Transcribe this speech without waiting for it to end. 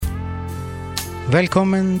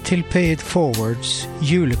Velkommen til Pay It Forwards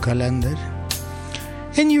julekalender.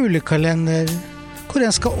 En julekalender hvor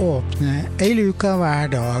en skal åpne en luka hver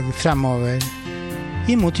dag fremover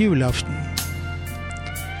imot julaften.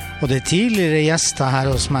 Og det tidligere gjester her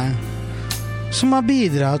hos meg som har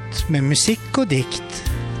bidratt med musikk og dikt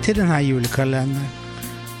til denne julekalenderen.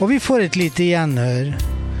 Og vi får et lite gjenhør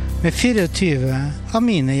med 24 av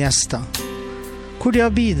mine gjester, hvor de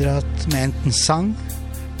har bidratt med enten sang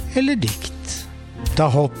eller dikt. Da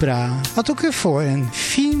håper jeg at dere får en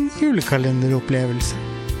fin julekalenderopplevelse.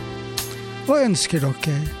 Og ønsker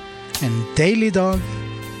dere en deilig dag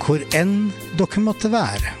hvor enn dere måtte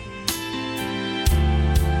være.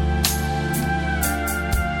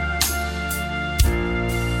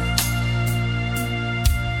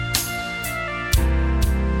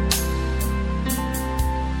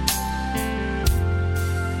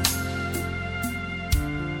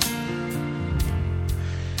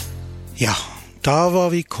 Ja, da var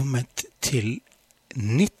vi kommet til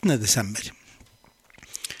 19. desember.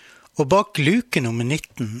 Og bak luke nummer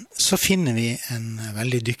 19 så finner vi en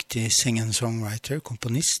veldig dyktig singer-songwriter,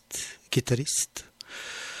 komponist, gitarist,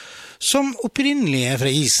 som opprinnelig er fra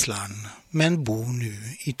Island, men bor nå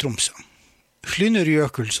i Tromsø. Hlynur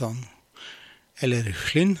Jökulsson, eller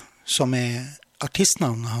Hlyn, som er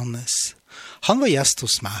artistnavnet hans, han var gjest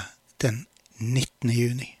hos meg den 19.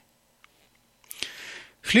 juni.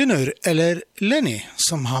 Hlynur, eller Lenny,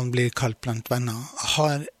 som han blir kalt blant venner,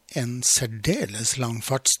 har en særdeles lang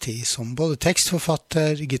fartstid som både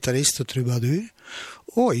tekstforfatter, gitarist og trubadur,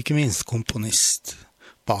 og ikke minst komponist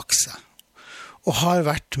bak seg. Og har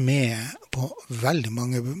vært med på veldig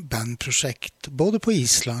mange bandprosjekt, både på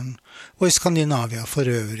Island og i Skandinavia for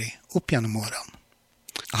øvrig, opp gjennom årene.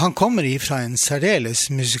 Han kommer ifra en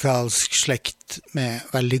særdeles musikalsk slekt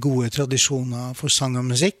med veldig gode tradisjoner for sang og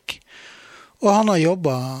musikk, og han har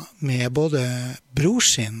jobbet med både bror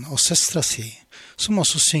sin og søstra si, som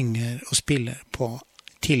også synger og spiller på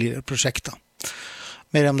tidligere prosjekter.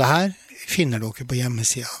 Mer om det her finner dere på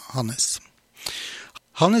hjemmesida hans.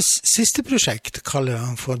 Hans siste prosjekt kaller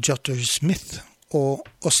han for Jotter Smith, og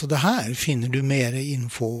også det her finner du mer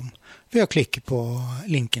info om ved å klikke på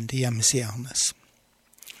linken til hjemmesida hans.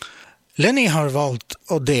 Lenny har valgt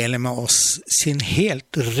å dele med oss sin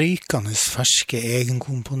helt rykende ferske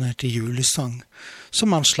egenkomponerte julesang,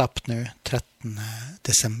 som han slapp nå 13.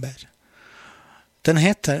 desember. Den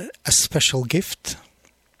heter A Special Gift.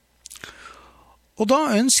 Og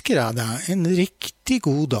da ønsker jeg deg en riktig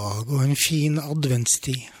god dag og en fin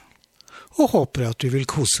adventstid, og håper at du vil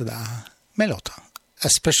kose deg med låta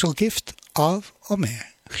A Special Gift av og med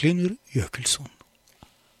Hlynur Jökulsson.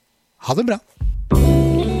 Ha det bra!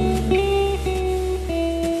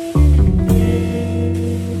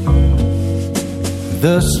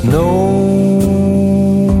 The snow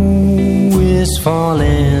is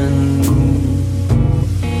falling.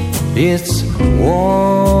 It's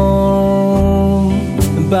warm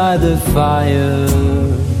by the fire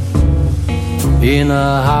in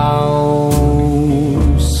a house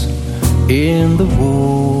in the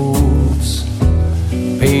woods,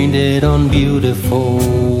 painted on beautiful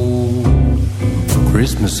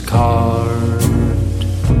Christmas card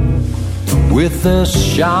with the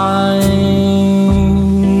shiny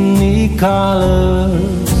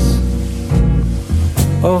colors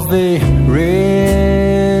of the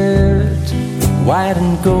red, white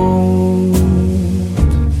and gold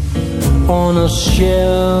on a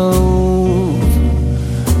shelf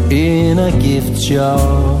in a gift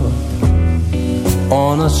shop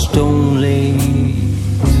on a stone-laid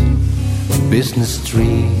business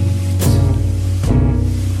street.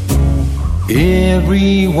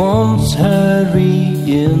 Everyone's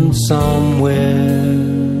hurrying somewhere,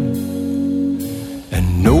 and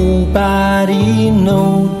nobody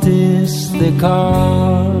noticed the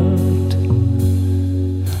card,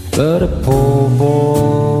 but a poor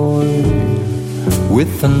boy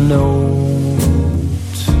with a note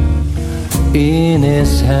in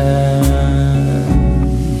his hand,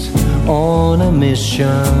 on a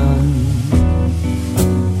mission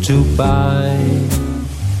to buy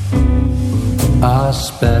a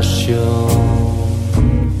special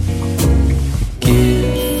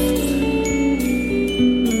gift.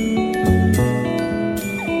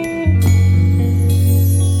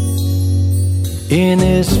 In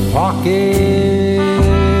his pocket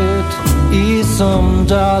is some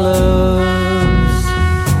dollars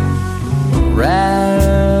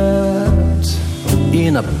wrapped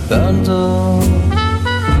in a bundle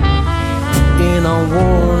in a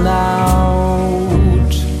worn out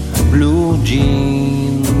blue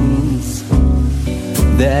jeans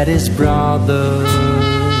that his brother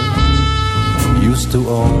used to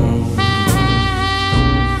own.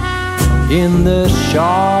 In the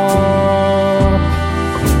shop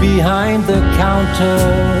behind the counter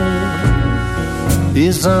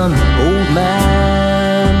is an old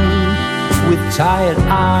man with tired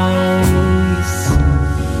eyes,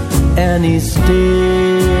 and he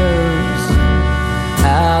stares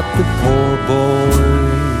at the poor boy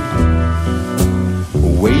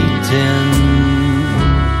waiting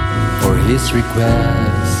for his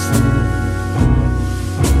request.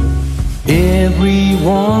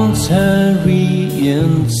 Everyone's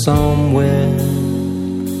hurrying somewhere,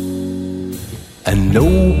 and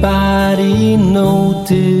nobody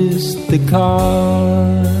noticed the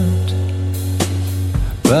cart,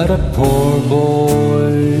 but a poor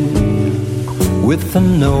boy with a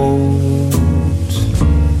note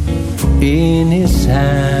in his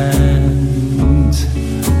hand,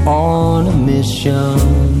 on a mission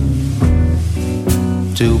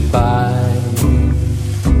to buy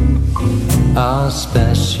a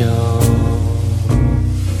special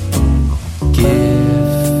gift.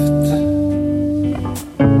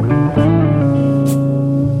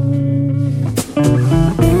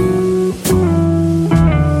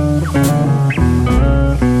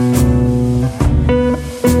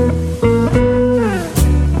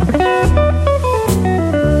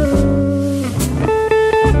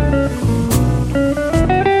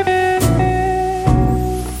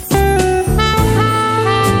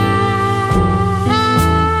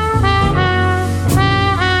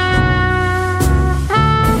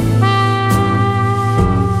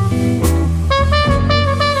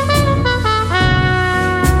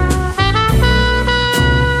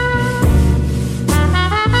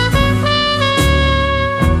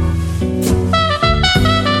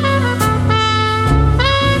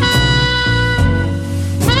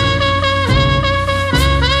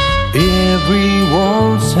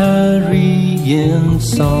 Everyone's hurrying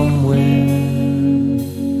somewhere,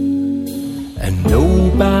 and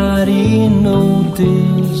nobody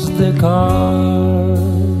noticed the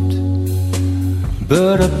cart,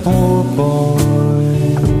 but a poor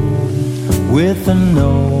boy with a note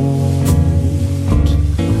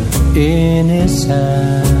in his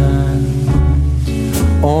hand,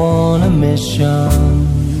 on a mission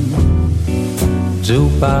to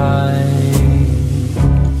buy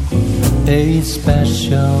a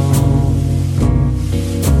special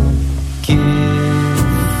gift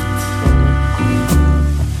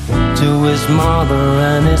to his mother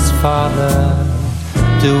and his father,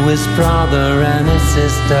 to his brother and his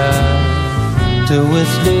sister, to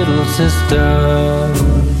his little sister,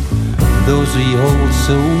 those he holds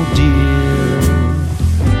so dear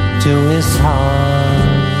to his heart.